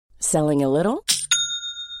Selling a little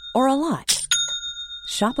or a lot?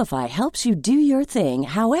 Shopify helps you do your thing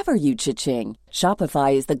however you cha-ching.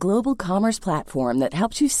 Shopify is the global commerce platform that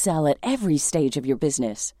helps you sell at every stage of your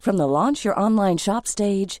business. From the launch your online shop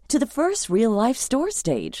stage to the first real-life store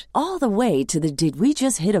stage, all the way to the did we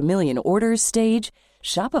just hit a million orders stage.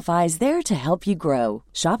 Shopify is there to help you grow.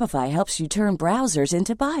 Shopify helps you turn browsers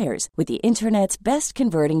into buyers with the internet's best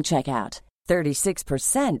converting checkout.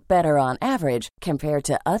 36% better on average compared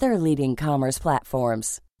to other leading commerce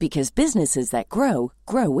platforms. Because businesses that grow,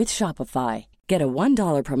 grow with Shopify. Get a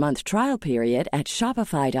 $1 per month trial period at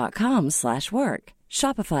shopify.com/work.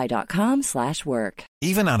 Shopify.com/work.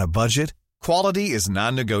 Even on a budget, quality is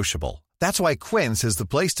non-negotiable. That's why Quince is the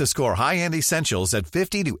place to score high-end essentials at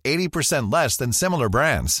 50 to 80% less than similar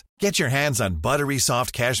brands. Get your hands on buttery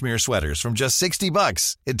soft cashmere sweaters from just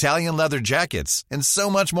 $60, Italian leather jackets, and so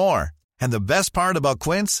much more. And the best part about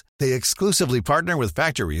Quince, they exclusively partner with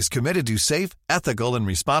factories committed to safe, ethical, and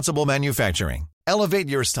responsible manufacturing. Elevate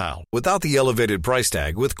your style without the elevated price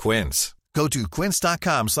tag with Quince. Go to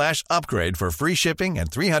quince.com/upgrade for free shipping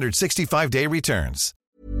and 365-day returns.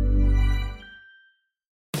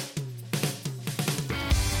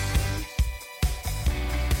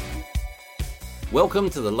 Welcome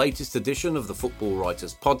to the latest edition of the Football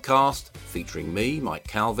Writers Podcast, featuring me, Mike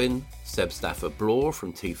Calvin, Seb Stafford-Bloor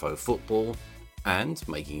from Tifo Football, and,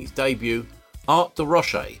 making his debut, Art de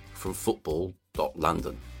Roche from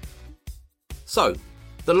Football.London. So,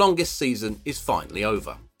 the longest season is finally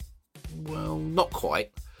over. Well, not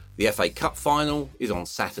quite. The FA Cup final is on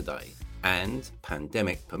Saturday, and,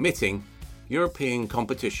 pandemic permitting, European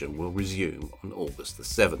competition will resume on August the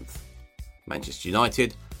 7th. Manchester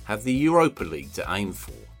United have the Europa League to aim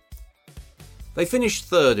for. They finished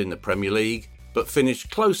third in the Premier League, but finished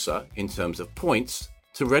closer in terms of points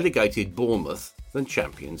to relegated Bournemouth than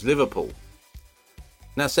champions Liverpool.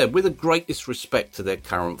 Now, Seb, with the greatest respect to their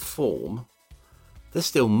current form, they're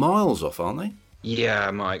still miles off, aren't they? Yeah,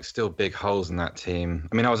 Mike, still big holes in that team.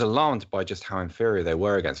 I mean, I was alarmed by just how inferior they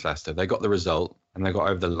were against Leicester. They got the result and they got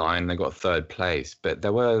over the line, they got third place, but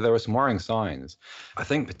there were some worrying signs. I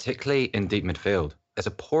think particularly in deep midfield, there's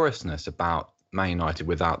a porousness about Man United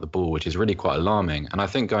without the ball, which is really quite alarming. And I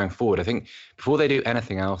think going forward, I think before they do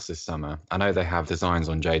anything else this summer, I know they have designs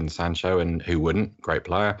on Jadon Sancho, and who wouldn't, great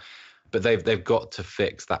player, but they've got to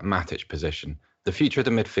fix that Matic position. The future of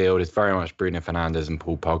the midfield is very much Bruno Fernandes and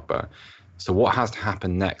Paul Pogba. So what has to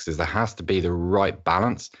happen next is there has to be the right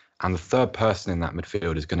balance, and the third person in that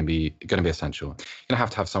midfield is going to be essential. You're going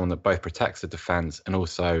to have someone that both protects the defence and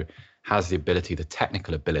also has the ability, the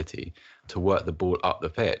technical ability, to work the ball up the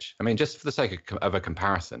pitch. I mean, just for the sake of a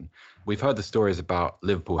comparison, we've heard the stories about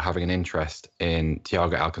Liverpool having an interest in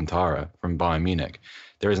Thiago Alcantara from Bayern Munich.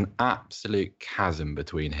 There is an absolute chasm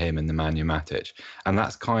between him and Nemanja Matic, and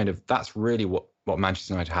that's really what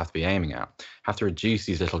Manchester United have to be aiming at. Have to reduce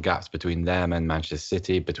these little gaps between them and Manchester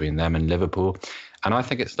City, between them and Liverpool, and I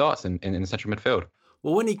think it starts in the central midfield.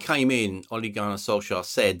 Well, when he came in, Ole Gunnar Solskjaer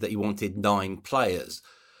said that he wanted 9 players.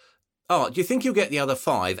 Oh, do you think he'll get the other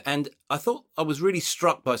 5? And I thought I was really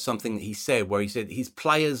struck by something that he said, where he said his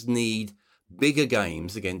players need bigger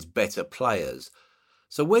games against better players.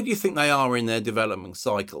 So where do you think they are in their development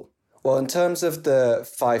cycle? Well, in terms of the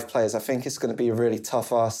 5 players, I think it's going to be a really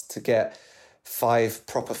tough ask to get 5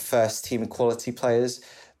 proper first-team quality players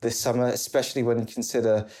this summer, especially when you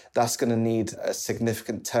consider that's going to need a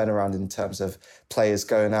significant turnaround in terms of players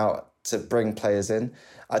going out to bring players in.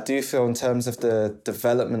 I do feel in terms of the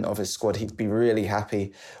development of his squad, he'd be really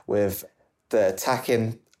happy with the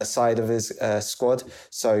attacking side of his squad.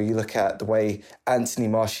 So you look at the way Anthony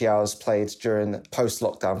Martial's played during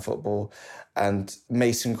post-lockdown football, and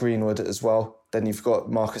Mason Greenwood as well. Then you've got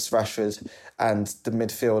Marcus Rashford and the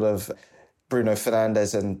midfield of Bruno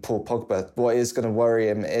Fernandes and Paul Pogba. What is going to worry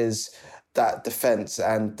him is that defence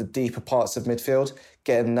and the deeper parts of midfield,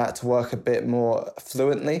 getting that to work a bit more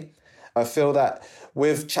fluently. I feel that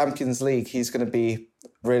with Champions League, he's going to be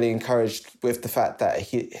really encouraged with the fact that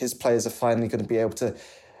his players are finally going to be able to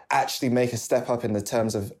actually make a step up in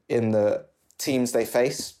the teams they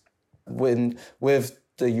face. With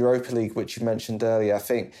the Europa League, which you mentioned earlier,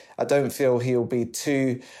 I don't feel he'll be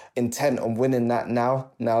too intent on winning that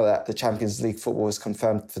now that the Champions League football is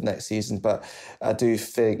confirmed for next season. But I do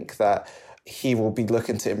think that he will be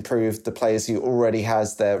looking to improve the players he already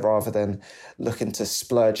has there rather than looking to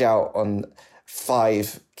splurge out on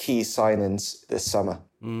 5 key signings this summer.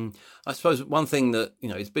 I suppose one thing that,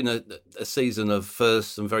 it's been a season of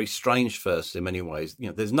firsts and very strange firsts in many ways.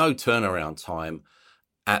 There's no turnaround time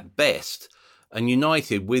at best. And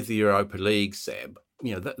United with the Europa League, Seb,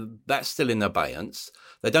 that's still in abeyance.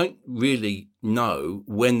 They don't really know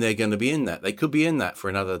when they're going to be in that. They could be in that for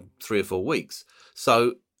another 3 or 4 weeks.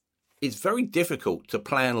 So it's very difficult to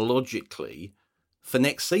plan logically for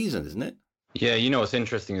next season, isn't it? Yeah, what's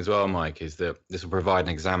interesting as well, Mike, is that this will provide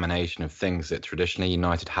an examination of things that traditionally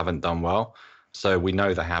United haven't done well. So we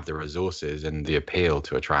know they have the resources and the appeal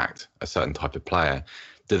to attract a certain type of player.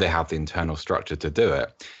 Do they have the internal structure to do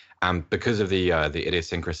it? And because of the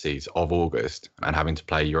idiosyncrasies of August and having to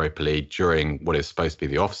play Europa League during what is supposed to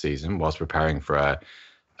be the off-season whilst preparing for a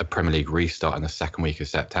Premier League restart in the second week of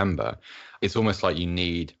September, it's almost like you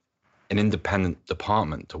need an independent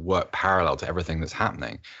department to work parallel to everything that's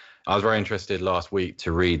happening. I was very interested last week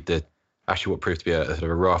to read what proved to be a sort of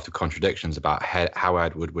a raft of contradictions about how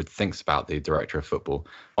Ed Woodward thinks about the director of football.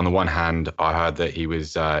 On the one hand, I heard that he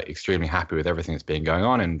was extremely happy with everything that's been going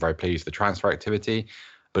on and very pleased with the transfer activity,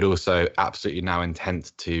 but also absolutely now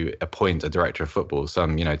intent to appoint a director of football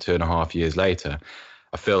some, 2.5 years later.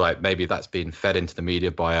 I feel like maybe that's been fed into the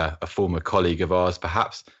media by a former colleague of ours,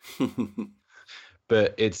 perhaps.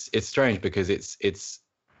 But it's strange because it's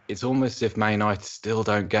almost as if Man United still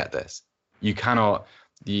don't get this. You cannot.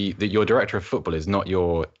 Your director of football is not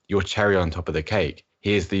your cherry on top of the cake.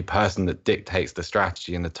 He is the person that dictates the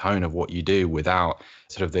strategy and the tone of what you do without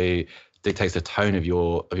dictates the tone of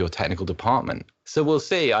your technical department. So we'll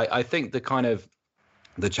see. I think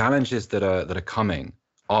the challenges that are coming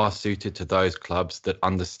are suited to those clubs that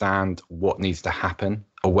understand what needs to happen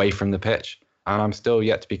away from the pitch. And I'm still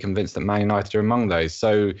yet to be convinced that Man United are among those.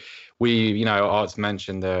 So Art's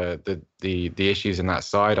mentioned the issues in that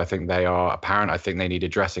side. I think they are apparent. I think they need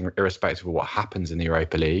addressing irrespective of what happens in the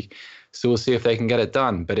Europa League. So we'll see if they can get it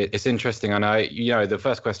done. But it's interesting. I know, the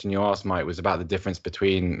first question you asked, Mike, was about the difference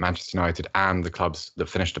between Manchester United and the clubs that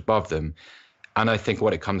finished above them. And I think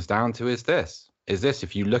what it comes down to is this,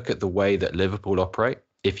 if you look at the way that Liverpool operate,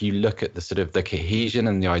 if you look at the sort of the cohesion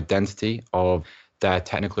and the identity of their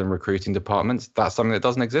technical and recruiting departments, that's something that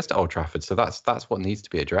doesn't exist at Old Trafford. So that's what needs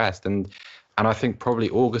to be addressed. And I think probably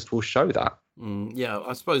August will show that. Yeah,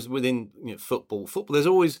 I suppose within football, there's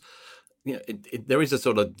always, there is a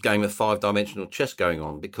sort of game of 5-dimensional chess going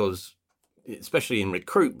on because, especially in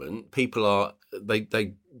recruitment, people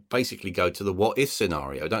they basically go to the what if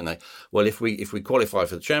scenario, don't they? Well, if we qualify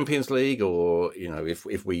for the Champions League, or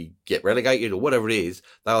if we get relegated or whatever it is,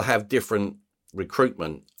 they'll have different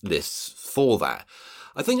recruitment lists for that.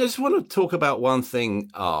 I think I just want to talk about one thing,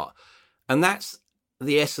 Art, and that's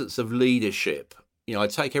the essence of leadership. I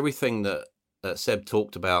take everything that Seb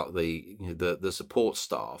talked about, the support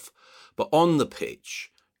staff, but on the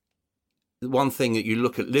pitch, one thing that you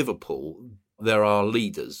look at Liverpool, there are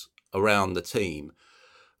leaders around the team.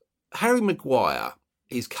 Harry Maguire,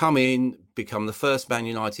 he's come in, become the first Man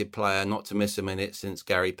United player not to miss a minute since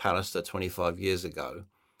Gary Pallister 25 years ago.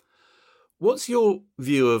 What's your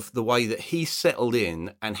view of the way that he settled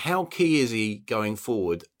in, and how key is he going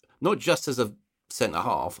forward, not just as a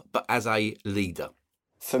centre-half, but as a leader?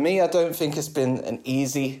 For me, I don't think it's been an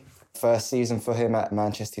easy first season for him at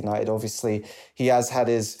Manchester United. Obviously, he has had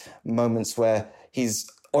his moments where he's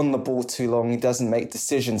on the ball too long, he doesn't make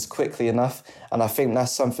decisions quickly enough, and I think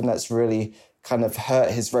that's something that's really kind of hurt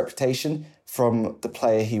his reputation from the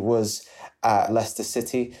player he was at Leicester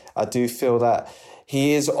City. I do feel that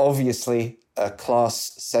he is obviously a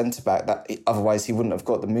class centre-back, that otherwise he wouldn't have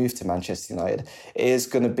got the move to Manchester United. It is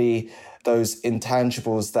going to be those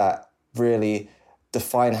intangibles that really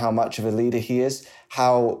define how much of a leader he is,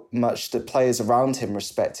 how much the players around him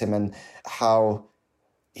respect him, and how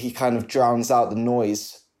he kind of drowns out the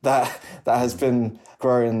noise that has been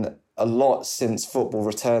growing a lot since football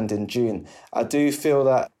returned in June. I do feel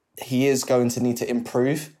that he is going to need to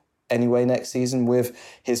improve anyway next season with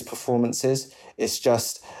his performances. It's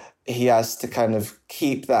just he has to kind of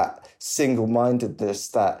keep that single-mindedness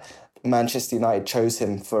that Manchester United chose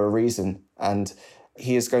him for a reason, and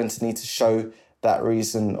he is going to need to show that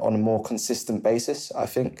reason on a more consistent basis, I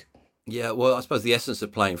think. Yeah, well, I suppose the essence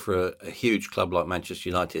of playing for a huge club like Manchester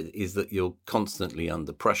United is that you're constantly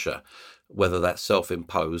under pressure, whether that's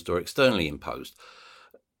self-imposed or externally imposed.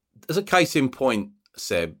 As a case in point,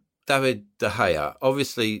 Seb, David De Gea,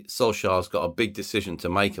 obviously Solskjaer's got a big decision to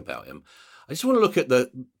make about him. I just want to look at the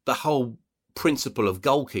whole principle of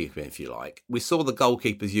goalkeeping, if you like. We saw the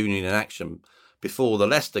goalkeepers union in action before the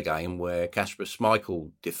Leicester game where Kasper Schmeichel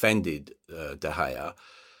defended De Gea.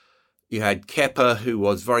 You had Kepa, who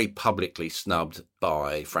was very publicly snubbed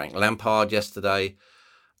by Frank Lampard yesterday.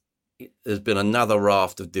 There's been another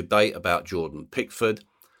raft of debate about Jordan Pickford.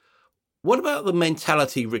 What about the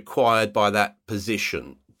mentality required by that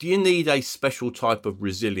position? Do you need a special type of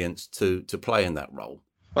resilience to play in that role?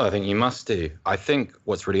 Well, I think you must do. I think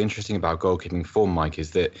what's really interesting about goalkeeping form, Mike,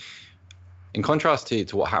 is that in contrast to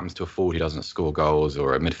what happens to a forward who doesn't score goals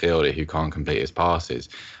or a midfielder who can't complete his passes,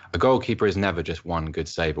 a goalkeeper is never just one good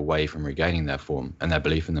save away from regaining their form and their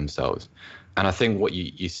belief in themselves. And I think what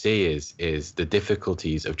you see is the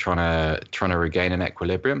difficulties of trying to regain an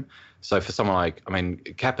equilibrium. So for someone like, I mean,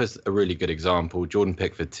 Kepa's a really good example, Jordan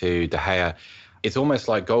Pickford too, De Gea. It's almost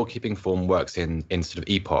like goalkeeping form works in sort of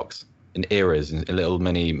epochs, in eras, in little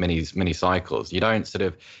mini cycles. You don't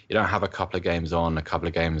have a couple of games on, a couple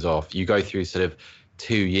of games off. You go through sort of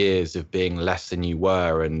 2 years of being less than you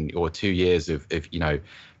were, or 2 years of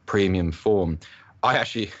premium form. I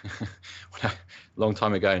actually, a long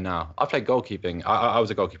time ago now, I played goalkeeping. I was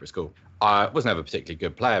a goalkeeper at school. I was never a particularly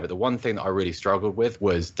good player, but the one thing that I really struggled with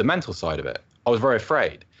was the mental side of it. I was very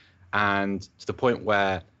afraid, and to the point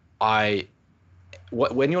where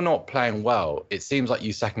when you're not playing well, it seems like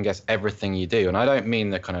you second guess everything you do. And I don't mean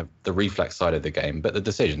the kind of the reflex side of the game, but the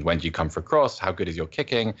decisions. When do you come for a cross? How good is your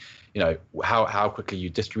kicking? How quickly are you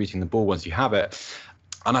distributing the ball once you have it?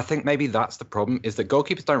 And I think maybe that's the problem, is that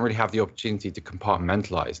goalkeepers don't really have the opportunity to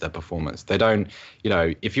compartmentalize their performance. They don't,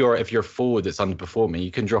 if you're a forward that's underperforming,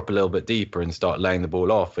 you can drop a little bit deeper and start laying the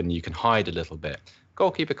ball off, and you can hide a little bit.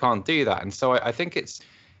 Goalkeeper can't do that. And so I think it's,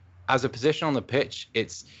 as a position on the pitch,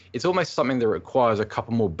 it's almost something that requires a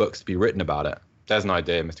couple more books to be written about it. There's an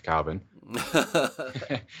idea, Mr. Calvin.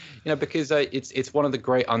 Because it's one of the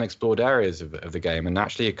great unexplored areas of the game. And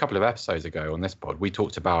actually, a couple of episodes ago on this pod, we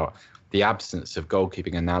talked about the absence of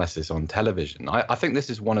goalkeeping analysis on television. I think this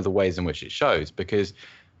is one of the ways in which it shows, because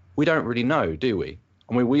we don't really know, do we?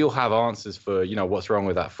 I mean, we all have answers for, what's wrong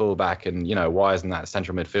with that fullback and, why isn't that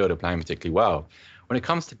central midfielder playing particularly well? When it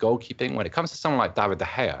comes to goalkeeping, when it comes to someone like David De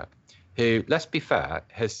Gea, who, let's be fair,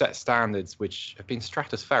 has set standards which have been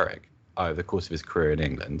stratospheric over the course of his career in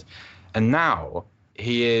England. And now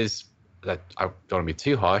he is, I don't want to be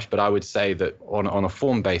too harsh, but I would say that on a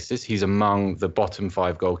form basis, he's among the bottom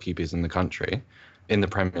 5 goalkeepers in the country, in the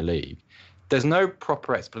Premier League. There's no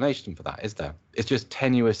proper explanation for that, is there? It's just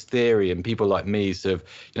tenuous theory and people like me sort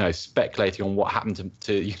of, speculating on what happened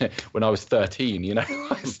to when I was 13,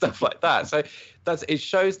 stuff like that. So it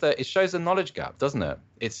shows the knowledge gap, doesn't it?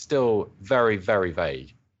 It's still very, very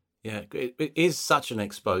vague. Yeah, it is such an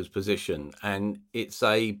exposed position, and it's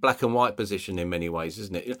a black and white position in many ways,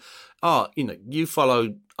 isn't it? You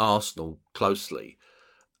follow Arsenal closely.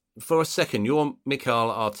 For a second, you're Mikel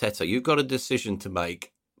Arteta. You've got a decision to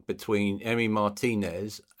make between Emi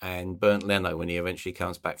Martinez and Bernd Leno when he eventually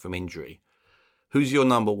comes back from injury. Who's your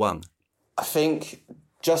number one? I think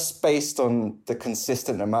just based on the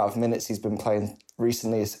consistent amount of minutes he's been playing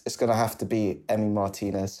recently, it's going to have to be Emi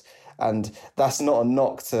Martinez. And that's not a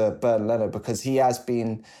knock to Bernd Leno, because he has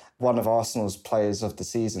been one of Arsenal's players of the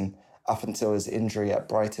season up until his injury at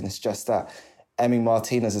Brighton. It's just that Emi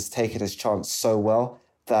Martinez has taken his chance so well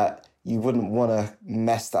that you wouldn't want to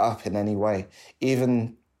mess that up in any way.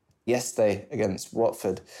 Even yesterday against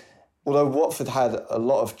Watford, although Watford had a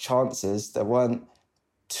lot of chances, there weren't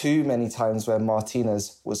too many times where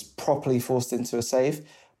Martinez was properly forced into a save,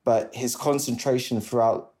 but his concentration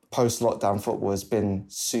throughout post-lockdown football has been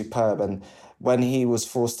superb. And when he was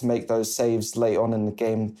forced to make those saves late on in the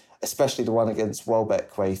game, especially the one against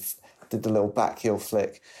Welbeck where he did the little back heel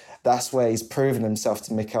flick, that's where he's proven himself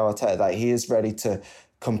to Mikel Arteta that he is ready to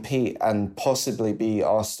compete and possibly be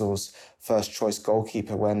Arsenal's first choice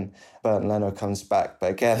goalkeeper when Bernd Leno comes back.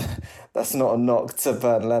 But again, that's not a knock to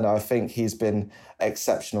Bernd Leno. I think he's been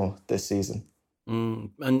exceptional this season.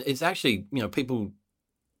 And it's actually, people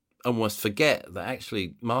almost forget that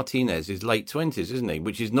actually Martinez is late 20s, isn't he?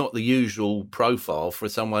 Which is not the usual profile for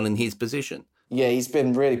someone in his position. Yeah, he's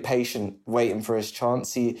been really patient, waiting for his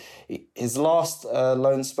chance. His last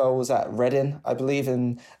loan spell was at Reading, I believe,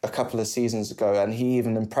 in a couple of seasons ago, and he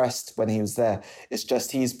even impressed when he was there. It's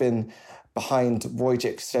just he's been behind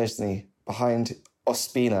Wojciech Szczesny, behind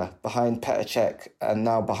Ospina, behind Petr Cech, and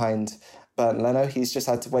now behind Bernd Leno. He's just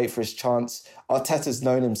had to wait for his chance. Arteta's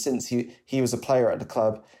known him since he was a player at the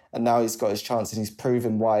club, and now he's got his chance, and he's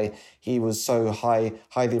proven why he was so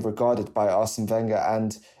highly regarded by Arsene Wenger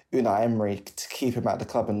and Unai Emery to keep him at the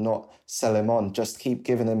club and not sell him on. Just keep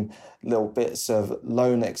giving him little bits of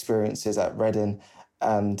loan experiences at Reading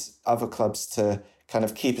and other clubs to kind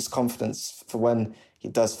of keep his confidence for when he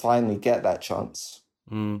does finally get that chance.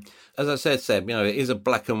 As I said, Seb, it is a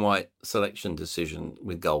black and white selection decision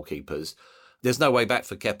with goalkeepers. There's no way back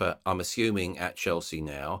for Kepa, I'm assuming, at Chelsea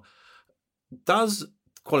now. Does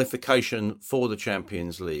qualification for the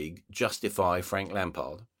Champions League justify Frank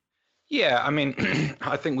Lampard? Yeah, I mean,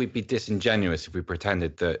 I think we'd be disingenuous if we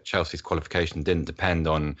pretended that Chelsea's qualification didn't depend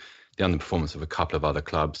on the underperformance of a couple of other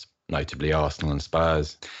clubs, notably Arsenal and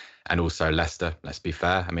Spurs, and also Leicester, let's be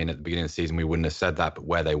fair. I mean, at the beginning of the season, we wouldn't have said that, but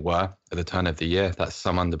where they were at the turn of the year, that's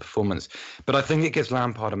some underperformance. But I think it gives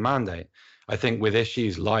Lampard a mandate. I think with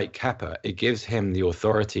issues like Kepa, it gives him the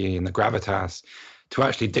authority and the gravitas to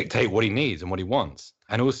actually dictate what he needs and what he wants.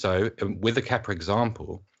 And also, with the Kepa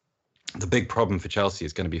example, the big problem for Chelsea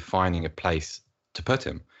is going to be finding a place to put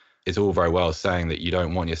him. It's all very well saying that you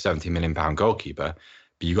don't want your £70 million goalkeeper,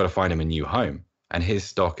 but you've got to find him a new home. And his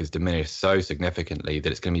stock has diminished so significantly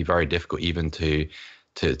that it's going to be very difficult even to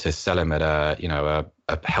sell him at a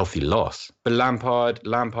healthy loss. But Lampard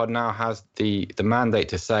now has the mandate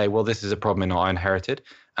to say, well, this is a problem I inherited,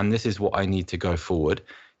 and this is what I need to go forward.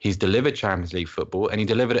 He's delivered Champions League football, and he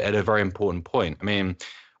delivered it at a very important point. I mean,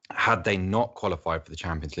 had they not qualified for the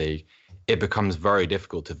Champions League, it becomes very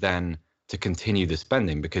difficult to continue the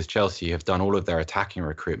spending, because Chelsea have done all of their attacking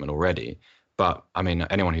recruitment already. But, I mean,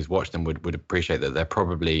 anyone who's watched them would appreciate that they're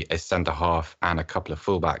probably a centre-half and a couple of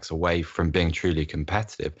fullbacks away from being truly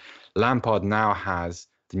competitive. Lampard now has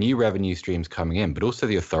the new revenue streams coming in, but also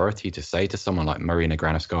the authority to say to someone like Marina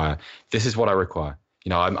Granovskaya, this is what I require. You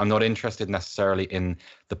know, I'm not interested necessarily in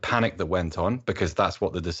the panic that went on, because that's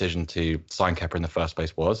what the decision to sign Kepa in the first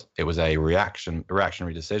place was. It was a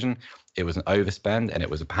reactionary decision. It was an overspend, and it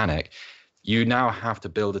was a panic. You now have to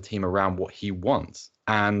build a team around what he wants.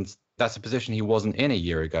 And that's a position he wasn't in a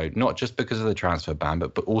year ago, not just because of the transfer ban,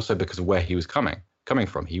 but also because of where he was coming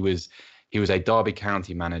from. He was a Derby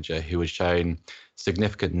County manager who had shown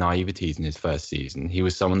significant naiveties in his first season. He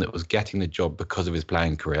was someone that was getting the job because of his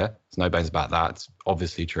playing career. There's no bones about that. It's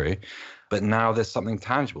obviously true. But now there's something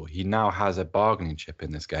tangible. He now has a bargaining chip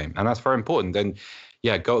in this game. And that's very important. And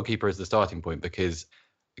yeah, goalkeeper is the starting point, because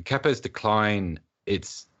Kepa's decline,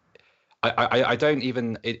 I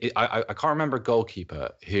can't remember a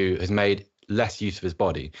goalkeeper who has made less use of his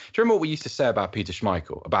body. Do you remember what we used to say about Peter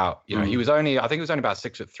Schmeichel? About, I think he was only about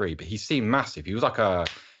 6'3", but he seemed massive. He was like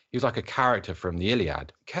a character from the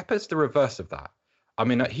Iliad. Kepa's the reverse of that. I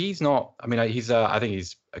mean, he's not. I mean, I think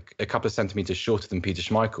he's a couple of centimeters shorter than Peter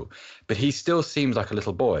Schmeichel, but he still seems like a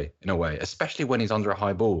little boy in a way, especially when he's under a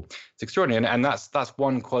high ball. It's extraordinary, and that's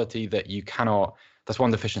one quality that you cannot. That's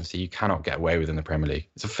one deficiency you cannot get away with in the Premier League.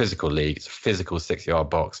 It's a physical league. It's a physical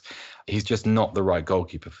 6-yard box. He's just not the right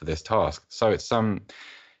goalkeeper for this task. So it's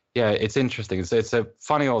it's interesting. So it's a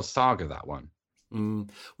funny old saga, that one.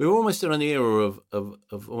 We're almost in an era of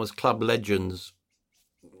almost club legends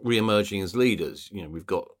re-emerging as leaders. You know, we've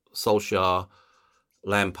got Solskjaer,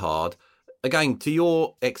 Lampard. Again, to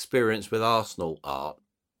your experience with Arsenal, Art,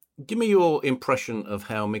 give me your impression of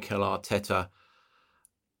how Mikel Arteta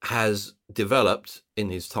has developed in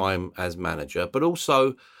his time as manager, but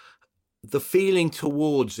also the feeling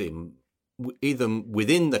towards him, either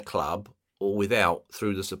within the club or without,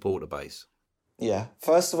 through the supporter base. Yeah.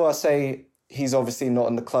 First of all, I say he's obviously not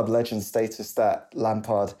in the club legend status that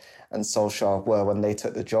Lampard and Solskjaer were when they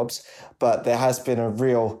took the jobs, but there has been a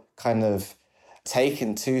real kind of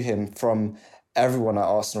taken to him from everyone at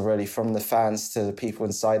Arsenal, really, from the fans to the people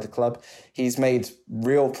inside the club. He's made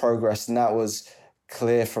real progress, and that was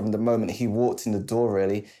clear from the moment he walked in the door,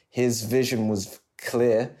 really. His vision was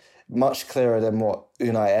clear, much clearer than what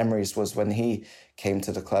Unai Emery's was when he came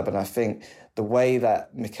to the club. And I think the way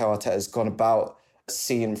that Mikel Arteta has gone about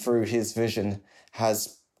seeing through his vision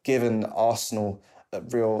has given Arsenal a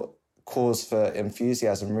real cause for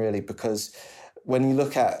enthusiasm, really, because when you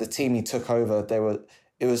look at the team he took over,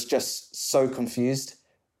 it was just so confused.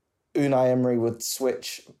 Unai Emery would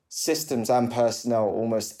switch systems and personnel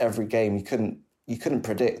almost every game. You couldn't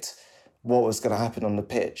predict what was going to happen on the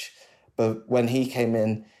pitch. But when he came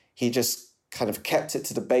in, he just kind of kept it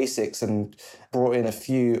to the basics and brought in a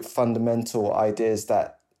few fundamental ideas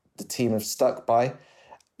that the team have stuck by,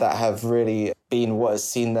 that have really been what has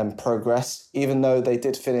seen them progress, even though they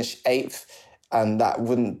did finish 8th, and that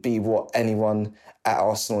wouldn't be what anyone at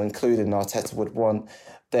Arsenal, including Arteta, would want.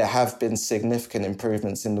 There have been significant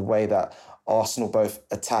improvements in the way that Arsenal both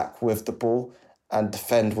attack with the ball and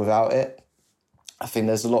defend without it. I think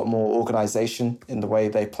there's a lot more organisation in the way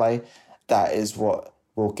they play. That is what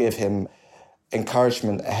will give him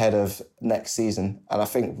encouragement ahead of next season. And I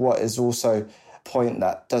think what is also a point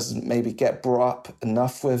that doesn't maybe get brought up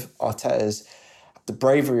enough with Arteta is the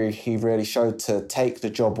bravery he really showed to take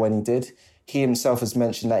the job when he did. He himself has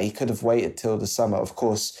mentioned that he could have waited till the summer. Of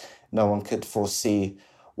course, no one could foresee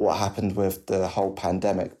what happened with the whole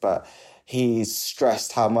pandemic, but he's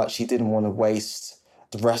stressed how much he didn't want to waste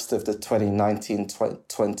the rest of the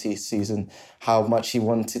 2019-20 season, how much he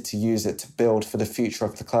wanted to use it to build for the future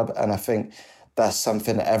of the club. And I think that's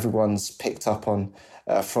something that everyone's picked up on,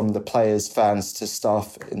 from the players, fans to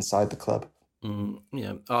staff inside the club.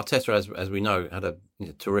 Arteta, as we know, had a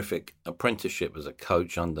terrific apprenticeship as a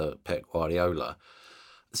coach under Pep Guardiola.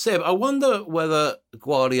 Seb, I wonder whether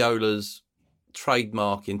Guardiola's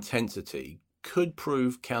trademark intensity could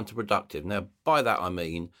prove counterproductive. Now, by that I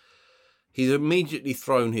mean he's immediately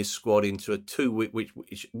thrown his squad into a 2-week,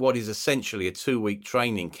 what is essentially a 2-week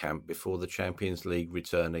training camp before the Champions League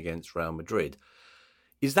return against Real Madrid.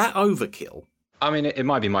 Is that overkill? I mean, it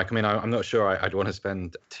might be, Mike. I mean, I'm not sure I'd want to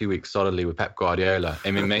spend 2 weeks solidly with Pep Guardiola.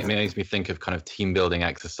 I mean, it makes me think of kind of team building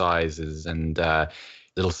exercises and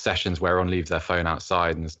little sessions where everyone leaves their phone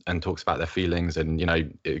outside and talks about their feelings and,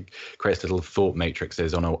 it creates little thought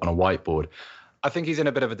matrices on a whiteboard. I think he's in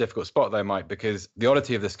a bit of a difficult spot though, Mike, because the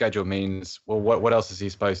oddity of the schedule means, well, what else is he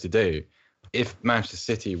supposed to do? If Manchester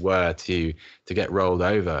City were to get rolled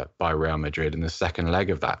over by Real Madrid in the second leg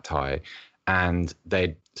of that tie and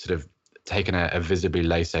they'd sort of taken a visibly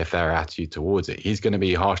laissez-faire attitude towards it, he's going to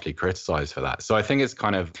be harshly criticised for that. So I think it's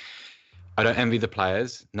kind of, I don't envy the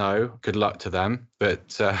players. No, good luck to them.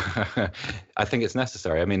 But I think it's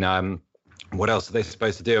necessary. I mean, what else are they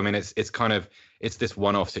supposed to do? I mean, it's this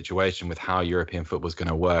one-off situation with how European football is going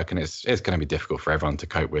to work, and it's going to be difficult for everyone to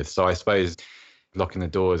cope with. So I suppose locking the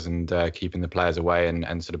doors and keeping the players away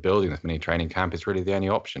and sort of building this mini training camp is really the only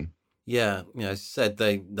option. Yeah, as I said,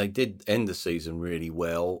 they did end the season really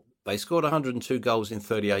well. They scored 102 goals in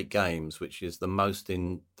 38 games, which is the most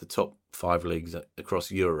in the top 5 leagues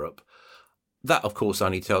across Europe. That, of course,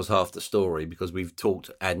 only tells half the story because we've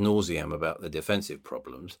talked ad nauseam about the defensive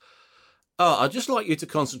problems. I'd just like you to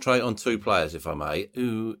concentrate on 2 players, if I may,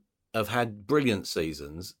 who have had brilliant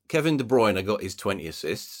seasons. Kevin De Bruyne got his 20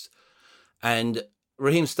 assists and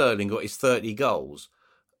Raheem Sterling got his 30 goals.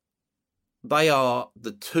 They are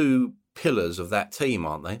the 2 pillars of that team,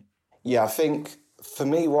 aren't they? Yeah, I think for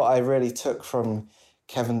me, what I really took from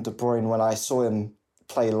Kevin De Bruyne when I saw him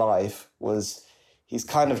play live was he's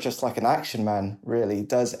kind of just like an action man, really. He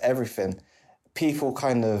does everything. People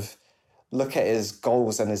kind of look at his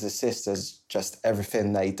goals and his assists as just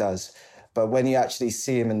everything that he does. But when you actually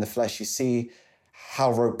see him in the flesh, you see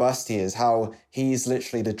how robust he is, how he's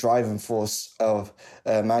literally the driving force of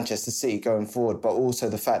Manchester City going forward, but also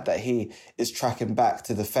the fact that he is tracking back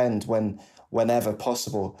to defend whenever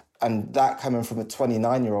possible. And that coming from a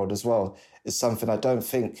 29-year-old as well is something I don't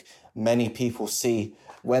think many people see.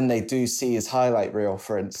 When they do see his highlight reel,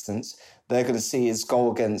 for instance, they're going to see his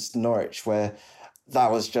goal against Norwich where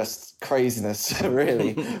that was just craziness,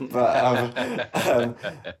 really. But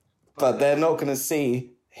they're not going to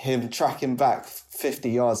see him tracking back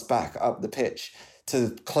 50 yards back up the pitch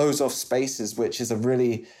to close off spaces, which is a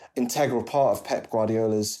really integral part of Pep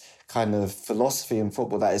Guardiola's kind of philosophy in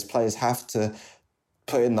football, that his players have to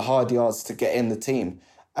put in the hard yards to get in the team.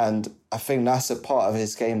 And I think that's a part of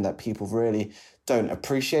his game that people really don't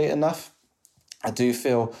appreciate enough. I do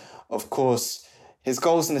feel, of course, his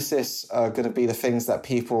goals and assists are going to be the things that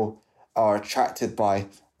people are attracted by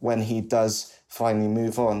when he does finally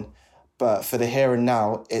move on. But for the here and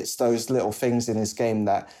now, it's those little things in his game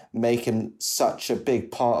that make him such a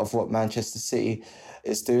big part of what Manchester City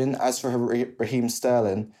is doing. As for Raheem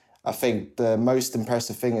Sterling, I think the most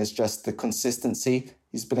impressive thing is just the consistency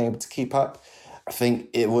he's been able to keep up. I think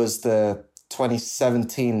it was the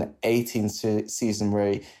 2017-18 season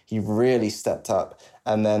where he really stepped up,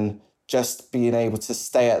 and then just being able to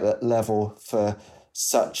stay at that level for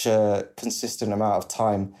such a consistent amount of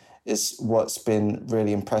time is what's been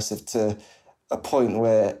really impressive, to a point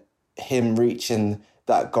where him reaching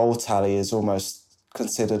that goal tally is almost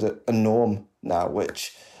considered a norm now,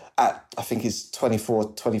 which at, I think he's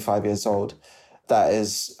 24, 25 years old, that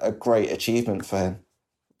is a great achievement for him.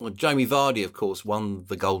 Well, Jamie Vardy, of course, won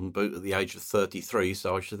the Golden Boot at the age of 33,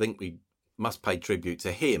 so I should think we must pay tribute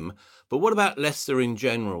to him. But what about Leicester in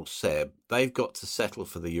general, Seb? They've got to settle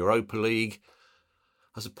for the Europa League.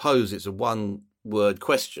 I suppose it's a one-word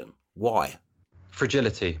question. Why?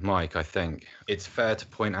 Fragility, Mike, I think. It's fair to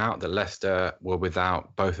point out that Leicester were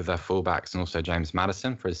without both of their fullbacks and also James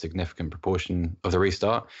Maddison for a significant proportion of the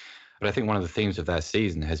restart. But I think one of the themes of their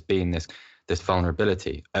season has been this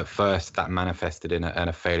vulnerability. At first, that manifested in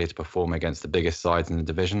a failure to perform against the biggest sides in the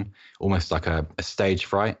division, almost like a stage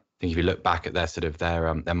fright. I think if you look back at their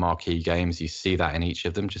marquee games, you see that in each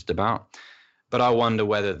of them just about. But I wonder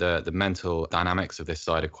whether the mental dynamics of this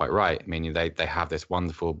side are quite right. I mean, they have this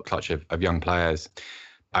wonderful clutch of young players.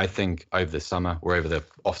 I think over the summer or over the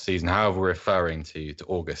off-season, however we're referring to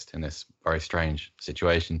August in this very strange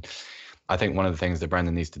situation, I think one of the things that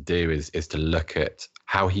Brendan needs to do is to look at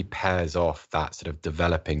how he pairs off that sort of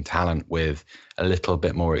developing talent with a little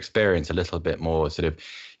bit more experience, a little bit more sort of,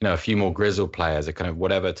 a few more grizzled players, a kind of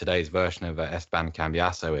whatever today's version of Esteban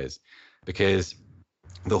Cambiasso is. Because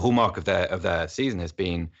the hallmark of their season has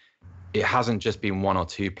been, it hasn't just been one or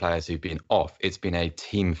two players who've been off. It's been a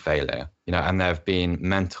team failure, and there have been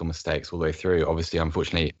mental mistakes all the way through. Obviously,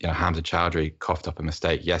 unfortunately, Hamza Chowdhury coughed up a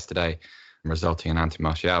mistake yesterday, resulting in Anthony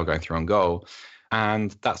Martial going through on goal.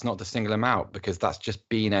 And that's not to single him out, because that's just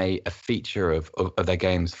been a feature of their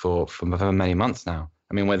games for many months now.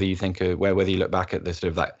 I mean, whether you look back at the sort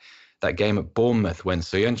of that game at Bournemouth when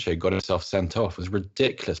Soyuncu got himself sent off, was a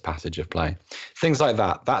ridiculous passage of play. Things like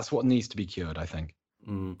that. That's what needs to be cured, I think.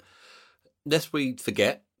 Lest we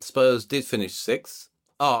forget, Spurs did finish 6th.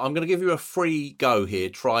 I'm going to give you a free go here,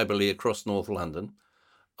 tribally across North London.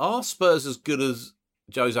 Are Spurs as good as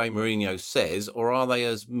Jose Mourinho says, or are they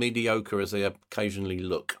as mediocre as they occasionally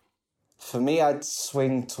look? For me, I'd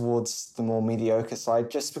swing towards the more mediocre side,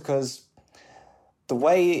 just because the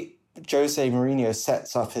way Jose Mourinho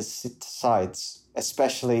sets up his sides,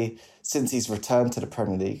 especially since he's returned to the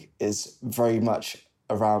Premier League, is very much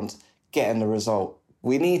around getting the result.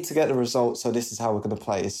 We need to get the result, so this is how we're going to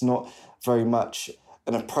play. It's not very much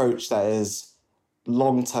an approach that is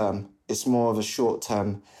long-term. It's more of a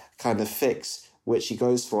short-term kind of fix, which he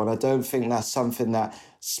goes for. And I don't think that's something that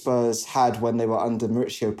Spurs had when they were under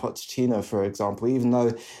Mauricio Pochettino, for example. Even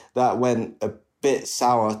though that went a bit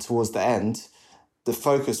sour towards the end, the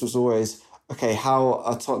focus was always, okay, how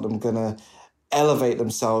are Tottenham going to elevate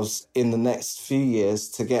themselves in the next few years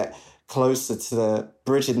to get closer to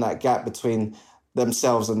bridging that gap between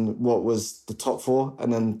themselves and what was the top 4,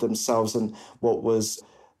 and then themselves and what was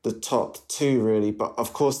the top 2, really. But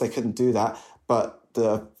of course they couldn't do that. But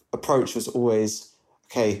the approach was always,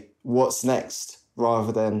 okay, what's next,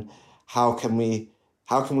 rather than how can we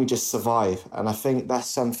just survive? And I think that's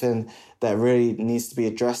something that really needs to be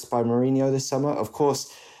addressed by Mourinho this summer. Of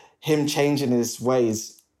course, him changing his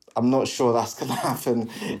ways, I'm not sure that's going to happen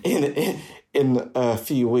in a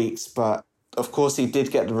few weeks. But of course, he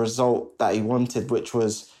did get the result that he wanted, which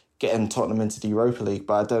was getting Tottenham into the Europa League.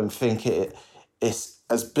 But I don't think it's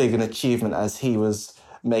as big an achievement as he was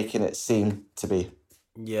making it seem to be.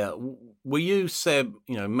 Yeah. Were you, Seb,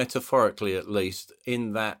 metaphorically at least,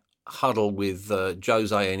 in that huddle with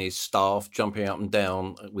Jose and his staff jumping up and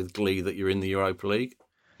down with glee that you're in the Europa League?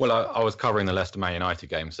 Well, I was covering the Leicester Man United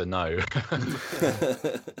game, so no.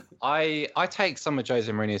 I take some of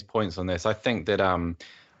Jose Mourinho's points on this. I think that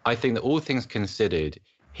all things considered,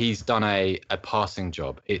 he's done a passing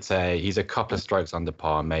job. He's a couple of strokes under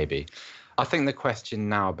par, maybe. I think the question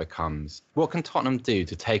now becomes, what can Tottenham do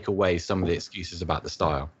to take away some of the excuses about the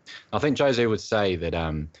style? I think Jose would say that,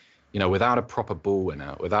 without a proper ball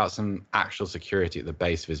winner, without some actual security at the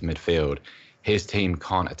base of his midfield, his team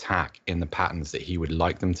can't attack in the patterns that he would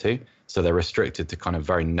like them to. So they're restricted to kind of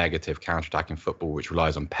very negative counter-attacking football, which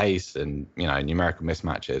relies on pace and, numerical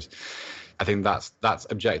mismatches. I think that's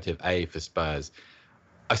objective A for Spurs.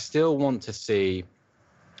 I still want to see,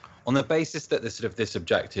 on the basis that this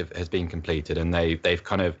objective has been completed, and they've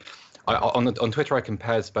kind of, on Twitter I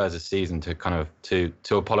compared Spurs' season to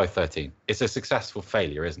Apollo 13. It's a successful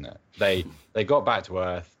failure, isn't it? They got back to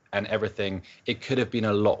earth and everything. It could have been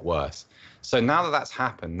a lot worse. So now that that's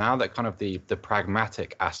happened, now that kind of the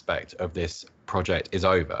pragmatic aspect of this project is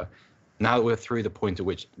over, now that we're through the point at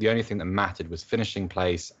which the only thing that mattered was finishing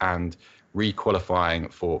place and re-qualifying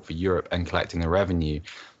for Europe and collecting the revenue,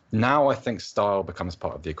 now I think style becomes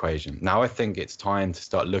part of the equation. Now I think it's time to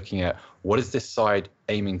start looking at, what is this side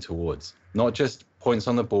aiming towards? Not just points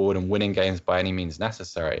on the board and winning games by any means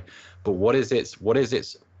necessary, but what is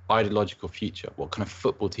its ideological future? What kind of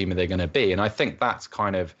football team are they going to be? And I think that's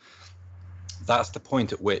the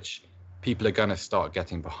point at which people are going to start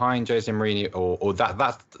getting behind Jose Mourinho, or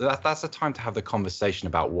that's the time to have the conversation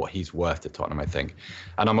about what he's worth to Tottenham, I think.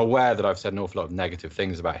 And I'm aware that I've said an awful lot of negative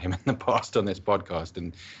things about him in the past on this podcast,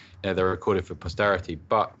 and they're recorded for posterity.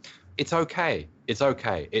 But it's okay. It's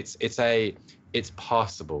okay. It's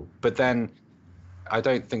passable. But then I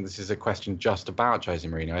don't think this is a question just about Jose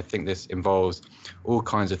Mourinho. I think this involves all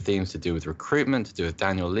kinds of themes to do with recruitment, to do with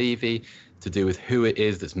Daniel Levy, to do with who it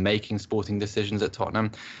is that's making sporting decisions at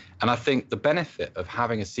Tottenham. And I think the benefit of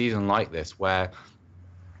having a season like this, where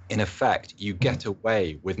in effect you get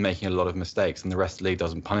away with making a lot of mistakes and the rest of the league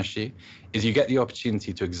doesn't punish you, is you get the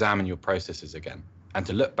opportunity to examine your processes again and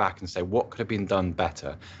to look back and say, what could have been done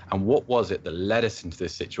better? And what was it that led us into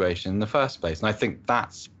this situation in the first place? And I think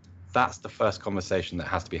that's the first conversation that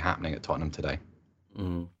has to be happening at Tottenham today.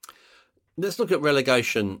 Let's look at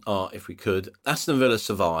relegation, if we could. Aston Villa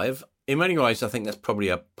survive. In many ways, I think that's probably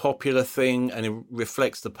a popular thing, and it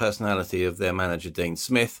reflects the personality of their manager, Dean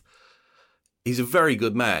Smith. He's a very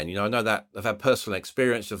good man. I know that I've had personal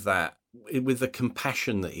experience of that with the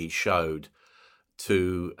compassion that he showed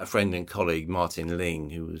to a friend and colleague, Martin Ling,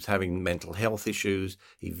 who was having mental health issues.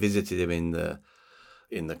 He visited him in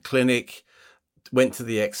the clinic, went to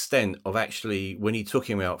the extent of actually, when he took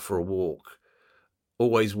him out for a walk,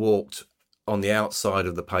 always walked on the outside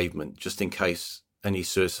of the pavement, just in case any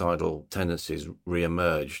suicidal tendencies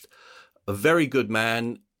re-emerged. A very good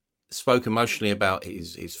man, spoke emotionally about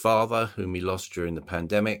his father, whom he lost during the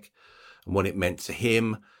pandemic, and what it meant to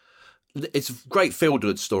him. It's a great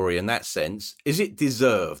feel-good story in that sense. Is it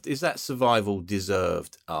deserved? Is that survival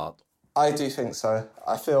deserved, Art? I do think so.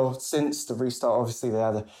 I feel since the restart, obviously they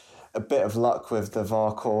had a bit of luck with the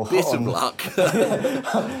VAR call. Of luck. a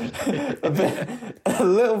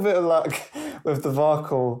little bit of luck with the VAR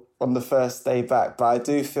call on the first day back. But I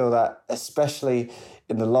do feel that, especially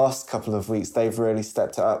in the last couple of weeks, they've really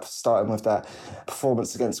stepped it up, starting with that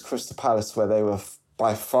performance against Crystal Palace, where they were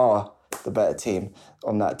by far the better team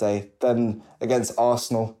on that day. Then against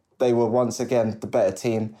Arsenal, they were once again the better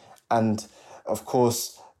team. And of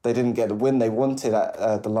course, they didn't get the win they wanted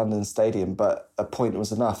at the London Stadium, but a point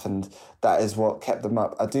was enough, and that is what kept them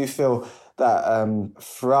up. I do feel that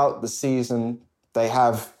throughout the season, they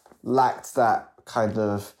have lacked that kind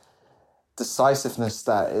of decisiveness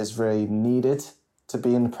that is really needed to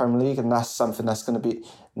be in the Premier League, and that's something that's going to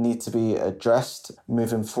need to be addressed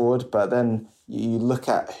moving forward. But then you look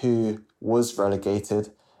at who was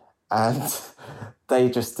relegated, and they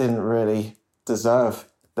just didn't really deserve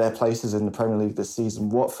their places in the Premier League this season.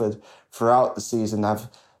 Watford, throughout the season, have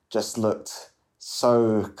just looked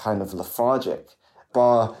so kind of lethargic,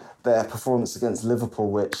 bar their performance against Liverpool,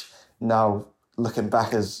 which now, looking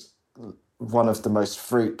back, is one of the most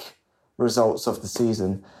freak results of the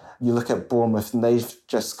season. You look at Bournemouth, and they've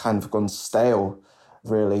just kind of gone stale,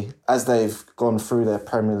 really, as they've gone through their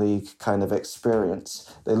Premier League kind of experience.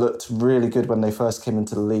 They looked really good when they first came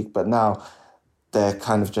into the league, but now they're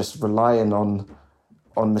kind of just relying on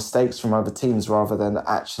mistakes from other teams rather than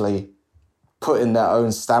actually putting their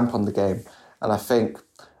own stamp on the game. And I think,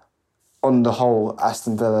 on the whole,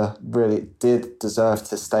 Aston Villa really did deserve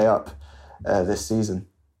to stay up this season.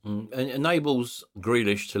 And enables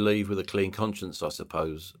Grealish to leave with a clean conscience, I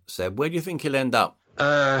suppose. Seb, where do you think he'll end up?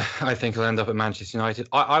 I think he'll end up at Manchester United.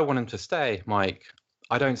 I want him to stay, Mike.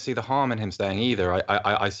 I don't see the harm in him staying either.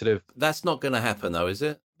 I sort of... That's not going to happen, though, is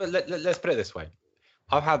it? But let's put it this way.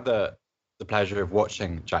 I've had the pleasure of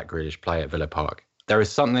watching Jack Grealish play at Villa Park. There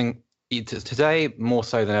is something, today more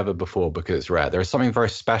so than ever before because it's rare, there is something very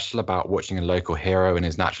special about watching a local hero in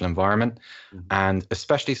his natural environment, and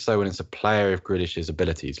especially so when it's a player of Grealish's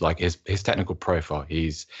abilities, like his technical profile.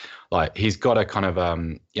 He's got a kind of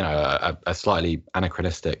a slightly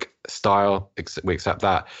anachronistic style. We accept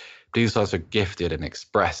that. But he's also gifted and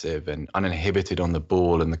expressive and uninhibited on the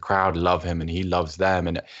ball, and the crowd love him and he loves them.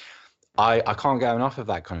 And I can't get enough of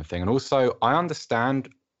that kind of thing. And also, I understand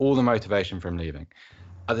all the motivation from leaving.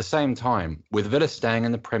 At the same time, with Villa staying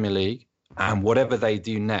in the Premier League and whatever they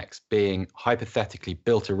do next being hypothetically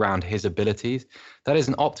built around his abilities, that is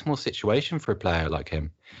an optimal situation for a player like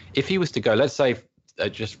him. If he was to go, let's say,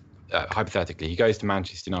 hypothetically, he goes to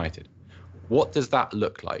Manchester United, what does that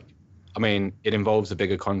look like? I mean, it involves a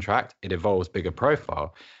bigger contract, it involves bigger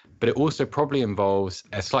profile, but it also probably involves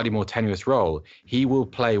a slightly more tenuous role. He will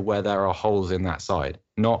play where there are holes in that side,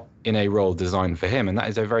 not in a role designed for him. And that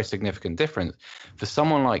is a very significant difference. For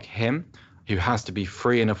someone like him, who has to be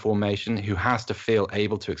free in a formation, who has to feel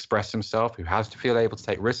able to express himself, who has to feel able to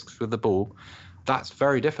take risks with the ball, that's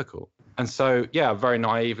very difficult. And so, yeah, very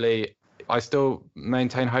naively, I still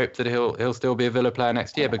maintain hope that he'll still be a Villa player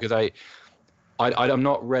next year, because I'm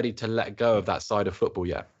not ready to let go of that side of football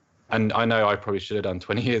yet. And I know I probably should have done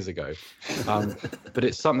 20 years ago, but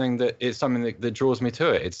it's something that draws me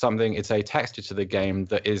to it. It's a texture to the game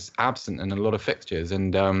that is absent in a lot of fixtures.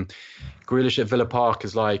 And Grealish at Villa Park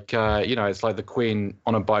is like, it's like the Queen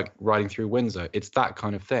on a bike riding through Windsor. It's that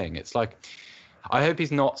kind of thing. It's like, I hope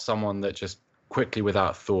he's not someone that just quickly,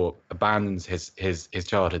 without thought, abandons his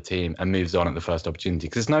childhood team and moves on at the first opportunity,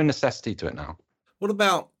 because there's no necessity to it now. What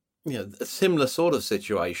about a similar sort of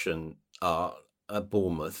situation? At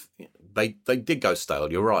Bournemouth, they did go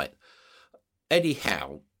stale, you're right. Eddie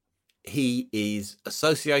Howe, he is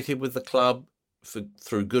associated with the club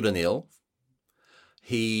through good and ill.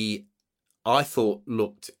 He, I thought,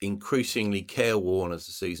 looked increasingly careworn as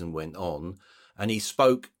the season went on, and he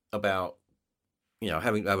spoke about,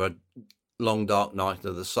 having to have a long, dark night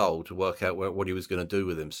of the soul to work out what he was going to do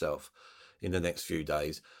with himself in the next few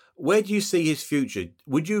days. Where do you see his future?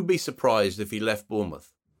 Would you be surprised if he left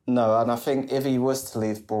Bournemouth? No, and I think if he was to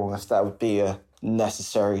leave Bournemouth, that would be a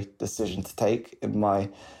necessary decision to take, in my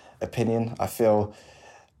opinion. I feel,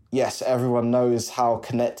 yes, everyone knows how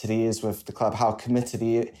connected he is with the club, how committed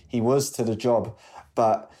he was to the job.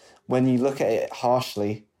 But when you look at it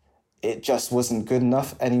harshly, it just wasn't good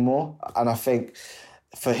enough anymore. And I think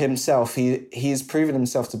for himself, he's proven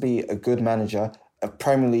himself to be a good manager, a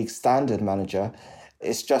Premier League standard manager.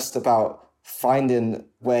 It's just about finding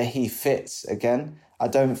where he fits again. I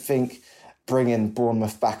don't think bringing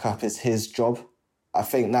Bournemouth back up is his job. I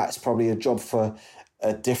think that's probably a job for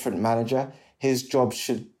a different manager. His job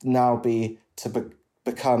should now be to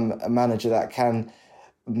become a manager that can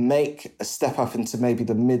make a step up into maybe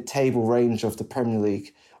the mid-table range of the Premier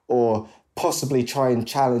League, or possibly try and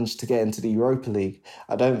challenge to get into the Europa League.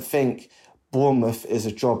 I don't think Bournemouth is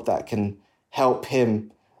a job that can help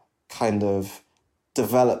him kind of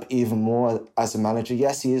develop even more as a manager.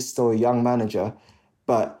 Yes, he is still a young manager,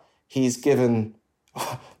 but he's given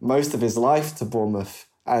most of his life to Bournemouth.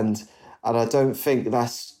 And I don't think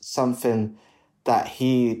that's something that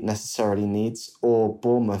he necessarily needs, or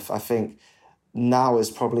Bournemouth. I think now is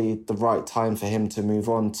probably the right time for him to move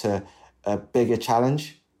on to a bigger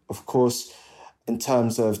challenge. Of course, in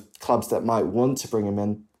terms of clubs that might want to bring him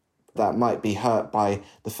in, that might be hurt by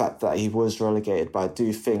the fact that he was relegated. But I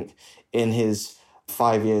do think in his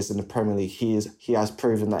 5 years in the Premier League, he has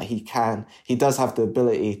proven that he does have the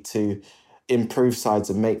ability to improve sides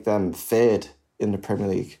and make them feared in the Premier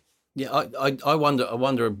League. Yeah, I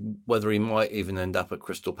wonder whether he might even end up at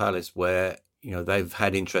Crystal Palace, where they've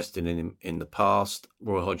had interest in him in the past.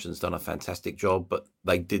 Roy Hodgson's done a fantastic job, but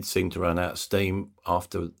they did seem to run out of steam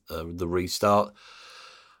after the restart.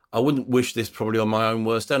 I wouldn't wish this probably on my own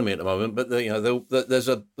worst enemy at the moment, but there's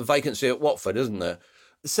a vacancy at Watford, isn't there?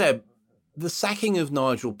 Seb, the sacking of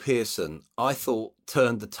Nigel Pearson, I thought,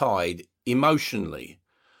 turned the tide emotionally.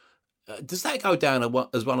 Does that go down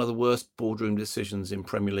as one of the worst boardroom decisions in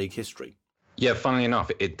Premier League history? Yeah, funnily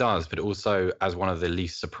enough, it does, but also as one of the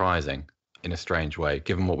least surprising in a strange way,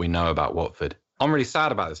 given what we know about Watford. I'm really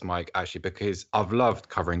sad about this, Mike, actually, because I've loved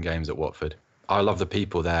covering games at Watford. I love the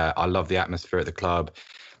people there. I love the atmosphere at the club.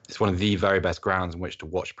 It's one of the very best grounds in which to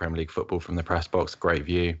watch Premier League football from the press box. Great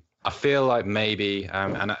view. I feel like maybe,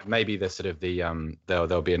 and maybe there's sort of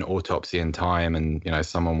there'll be an autopsy in time, and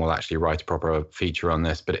someone will actually write a proper feature on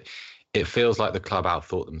this. But it feels like the club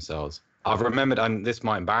outthought themselves. I've remembered, and this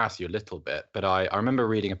might embarrass you a little bit, but I remember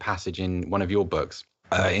reading a passage in one of your books,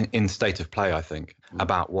 in State of Play, I think,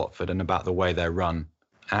 about Watford and about the way they're run.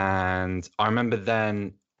 And I remember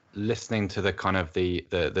then listening to the kind of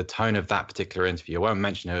the tone of that particular interview. I won't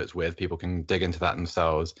mention who it's with. People can dig into that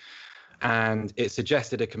themselves. And it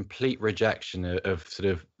suggested a complete rejection of sort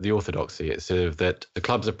of the orthodoxy. It's sort of that the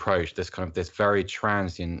club's approach, this very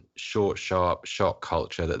transient, short, sharp shock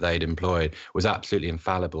culture that they'd employed was absolutely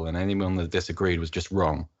infallible, and anyone that disagreed was just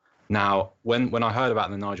wrong. Now, when I heard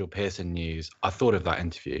about the Nigel Pearson news, I thought of that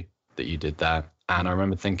interview that you did there. And I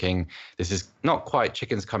remember thinking, this is not quite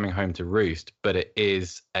chickens coming home to roost, but it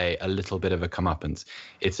is a little bit of a comeuppance.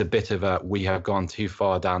 It's a bit of we have gone too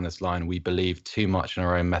far down this line. We believe too much in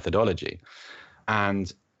our own methodology.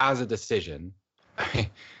 And as a decision,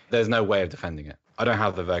 there's no way of defending it. I don't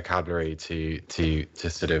have the vocabulary to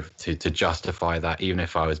justify that, even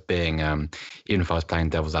if I was playing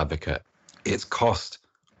devil's advocate. It's cost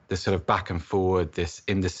this sort of back and forward, this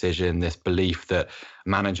indecision, this belief that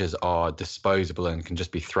managers are disposable and can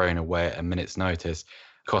just be thrown away at a minute's notice,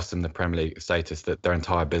 cost them the Premier League status that their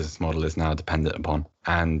entire business model is now dependent upon.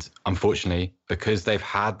 And unfortunately, because they've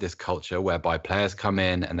had this culture whereby players come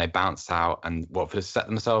in and they bounce out, and Watford has set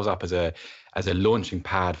themselves up as a launching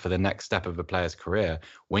pad for the next step of a player's career,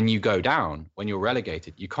 when you go down, when you're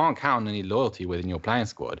relegated, you can't count on any loyalty within your playing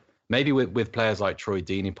squad. Maybe with players like Troy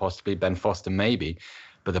Deeney, possibly Ben Foster, maybe.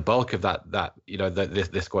 But the bulk of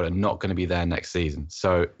this squad are not going to be there next season.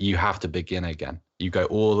 So you have to begin again. You go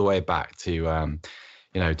all the way back to,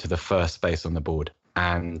 to the first space on the board.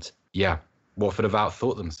 And yeah, Watford have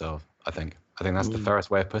outthought themselves, I think. I think that's the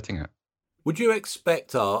fairest way of putting it. Would you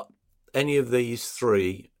expect, Art, any of these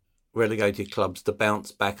three relegated clubs to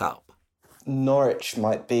bounce back up? Norwich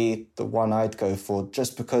might be the one I'd go for,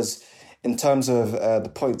 just because in terms of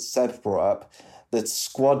the points Seb brought up, the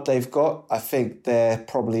squad they've got, I think they're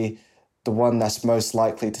probably the one that's most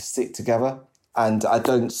likely to stick together. And I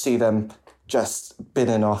don't see them just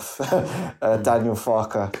binning off Daniel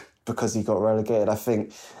Farke because he got relegated. I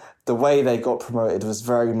think the way they got promoted was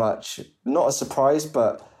very much not a surprise,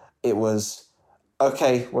 but it was,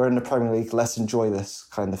 okay, we're in the Premier League, let's enjoy this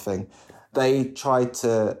kind of thing. They tried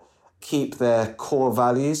to keep their core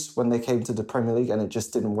values when they came to the Premier League, and it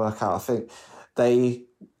just didn't work out. I think they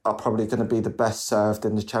are probably going to be the best served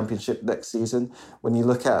in the Championship next season. When you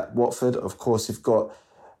look at Watford, of course, you've got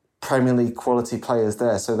Premier League quality players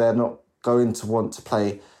there, so they're not going to want to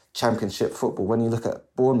play Championship football. When you look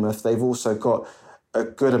at Bournemouth, they've also got a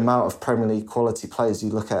good amount of Premier League quality players. You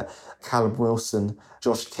look at Callum Wilson,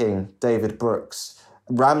 Josh King, David Brooks.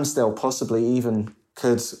 Ramsdale possibly even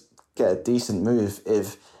could get a decent move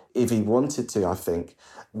if he wanted to, I think.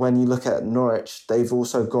 When you look at Norwich, they've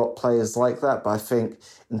also got players like that, but I think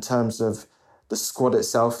in terms of the squad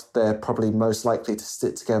itself, they're probably most likely to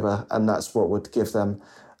stick together, and that's what would give them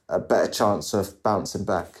a better chance of bouncing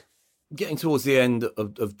back. Getting towards the end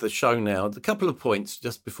of the show now, a couple of points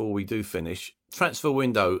just before we do finish. Transfer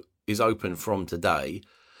window is open from today.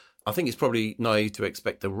 I think it's probably naive to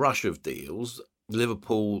expect a rush of deals.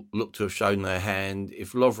 Liverpool look to have shown their hand.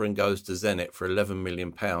 If Lovren goes to Zenit for £11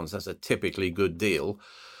 million, that's a typically good deal.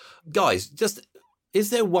 Guys, is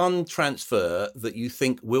there one transfer that you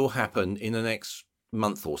think will happen in the next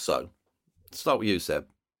month or so? Start with you, Seb.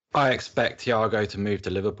 I expect Thiago to move to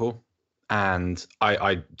Liverpool, and I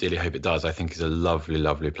ideally hope it does. I think he's a lovely,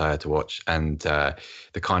 lovely player to watch, and the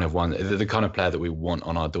kind of player that we want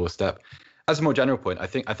on our doorstep. As a more general point, I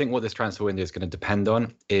think what this transfer window is going to depend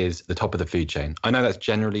on is the top of the food chain. I know that's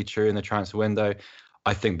generally true in the transfer window.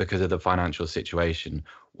 I think because of the financial situation,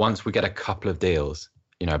 once we get a couple of deals,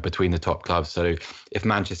 between the top clubs. So if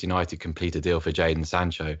Manchester United complete a deal for Jadon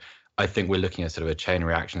Sancho, I think we're looking at sort of a chain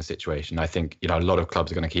reaction situation. I think, a lot of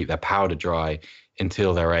clubs are going to keep their powder dry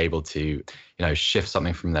until they're able to, shift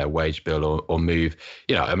something from their wage bill or move.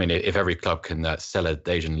 If every club can sell a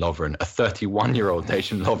Dejan Lovren, a 31-year-old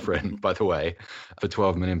Dejan Lovren, by the way, for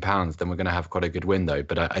 £12 million, then we're going to have quite a good window.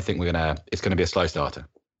 But I think it's going to be a slow starter.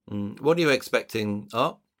 What are you expecting,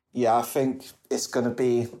 Art? Yeah, I think it's going to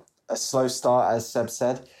be a slow start, as Seb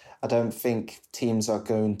said. I don't think teams are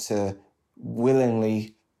going to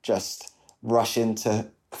willingly just rush into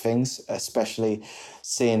things, especially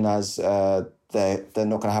seeing as they're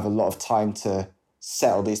not going to have a lot of time to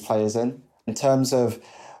settle these players in. In terms of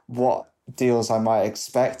what deals I might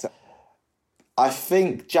expect, I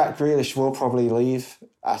think Jack Grealish will probably leave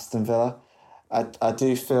Aston Villa. I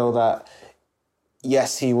do feel that,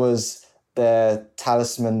 yes, he was their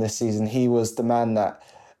talisman this season. He was the man that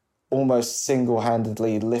almost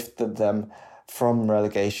single-handedly lifted them from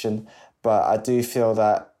relegation. But I do feel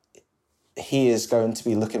that he is going to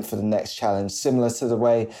be looking for the next challenge, similar to the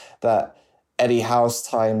way that Eddie Howe's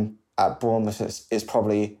time at Bournemouth is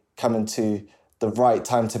probably coming to the right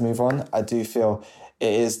time to move on. I do feel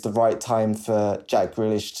it is the right time for Jack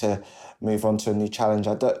Grealish to move on to a new challenge.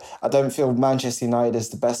 I don't feel Manchester United is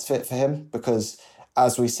the best fit for him because,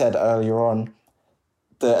 as we said earlier on,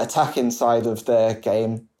 the attacking side of their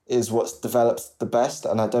game is what's developed the best,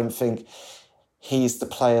 and I don't think he's the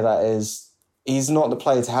player that is... He's not the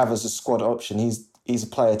player to have as a squad option. He's a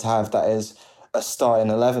player to have that is a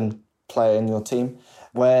starting 11 player in your team.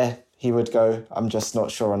 Where he would go, I'm just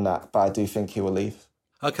not sure on that, but I do think he will leave.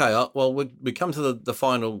 Okay, well, we come to the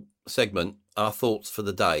final segment, our thoughts for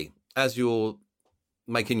the day. As you're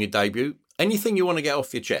making your debut, anything you want to get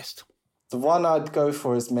off your chest? The one I'd go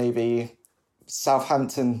for is maybe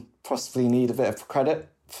Southampton possibly need a bit of credit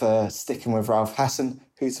for sticking with Ralph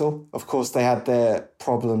Hasenhüttl. Of course, they had their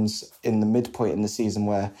problems in the midpoint in the season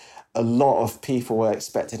where a lot of people were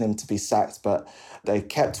expecting him to be sacked, but they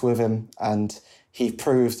kept with him and he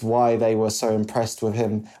proved why they were so impressed with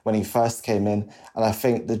him when he first came in. And I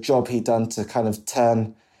think the job he done to kind of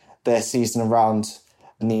turn their season around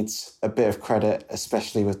needs a bit of credit,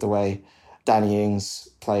 especially with the way Danny Ings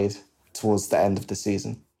played towards the end of the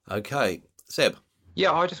season. Okay. Seb?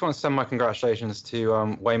 Yeah, I just want to send my congratulations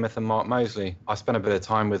to Weymouth and Mark Moseley. I spent a bit of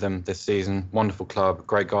time with them this season. Wonderful club,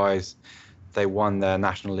 great guys. They won their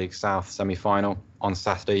National League South semi-final on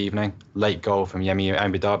Saturday evening. Late goal from Yemi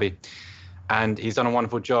Ambidabi. And he's done a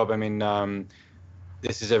wonderful job. I mean,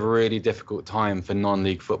 this is a really difficult time for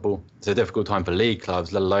non-league football. It's a difficult time for league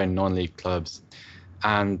clubs, let alone non-league clubs.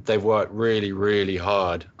 And they've worked really, really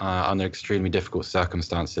hard under extremely difficult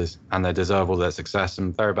circumstances. And they deserve all their success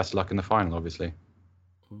and very best of luck in the final, obviously.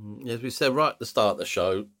 As we said right at the start of the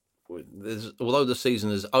show, although the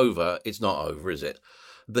season is over, it's not over, is it?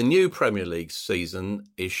 The new Premier League season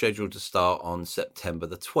is scheduled to start on September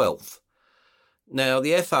the 12th. Now,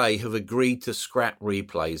 the FA have agreed to scrap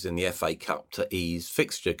replays in the FA Cup to ease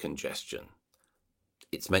fixture congestion.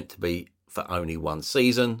 It's meant to be for only one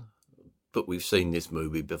season, but we've seen this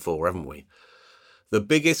movie before, haven't we? The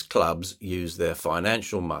biggest clubs use their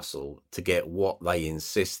financial muscle to get what they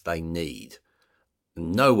insist they need.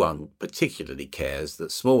 And no one particularly cares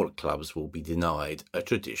that smaller clubs will be denied a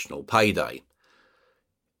traditional payday.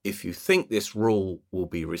 If you think this rule will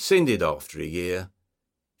be rescinded after a year,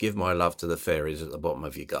 give my love to the fairies at the bottom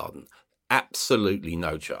of your garden. Absolutely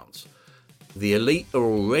no chance. The elite are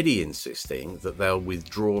already insisting that they'll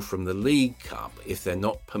withdraw from the League Cup if they're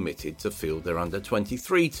not permitted to field their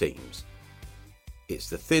under-23 teams. It's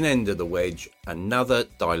the thin end of the wedge, another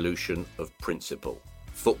dilution of principle.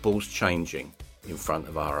 Football's changing in front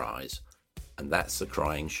of our eyes, and that's a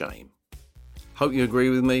crying shame. Hope you agree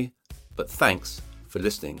with me, but thanks for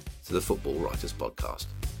listening to the Football Writers Podcast.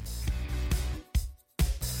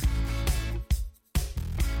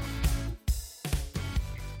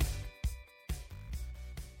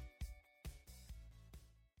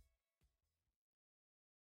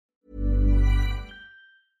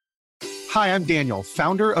 Hi, I'm Daniel,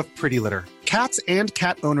 founder of Pretty Litter. Cats and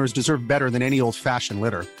cat owners deserve better than any old-fashioned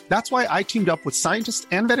litter. That's why I teamed up with scientists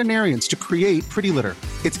and veterinarians to create Pretty Litter.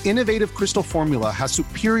 Its innovative crystal formula has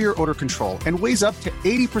superior odor control and weighs up to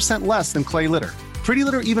 80% less than clay litter. Pretty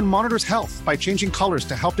Litter even monitors health by changing colors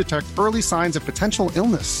to help detect early signs of potential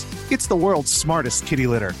illness. It's the world's smartest kitty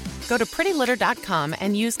litter. Go to prettylitter.com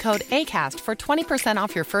and use code ACAST for 20%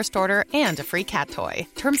 off your first order and a free cat toy.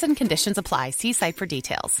 Terms and conditions apply. See site for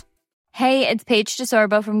details. Hey, it's Paige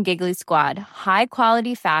DeSorbo from Giggly Squad. High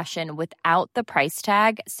quality fashion without the price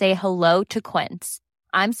tag. Say hello to Quince.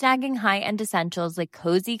 I'm snagging high-end essentials like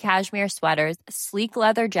cozy cashmere sweaters, sleek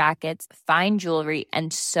leather jackets, fine jewelry,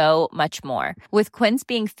 and so much more. With Quince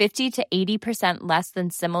being 50 to 80% less than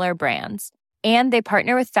similar brands. And they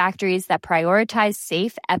partner with factories that prioritize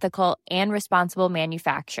safe, ethical, and responsible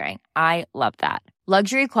manufacturing. I love that.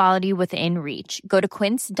 Luxury quality within reach. Go to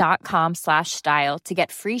quince.com/style to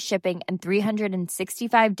get free shipping and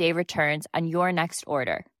 365-day returns on your next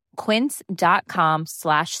order.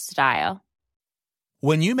 Quince.com/style.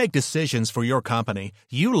 When you make decisions for your company,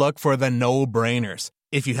 you look for the no-brainers.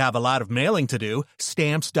 If you have a lot of mailing to do,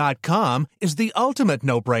 Stamps.com is the ultimate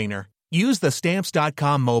no-brainer. Use the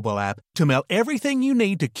Stamps.com mobile app to mail everything you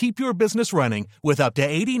need to keep your business running with up to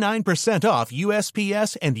 89% off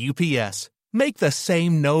USPS and UPS. Make the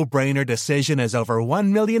same no-brainer decision as over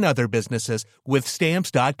 1 million other businesses with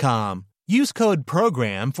Stamps.com. Use code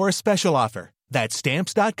PROGRAM for a special offer. That's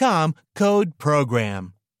Stamps.com, code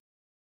PROGRAM.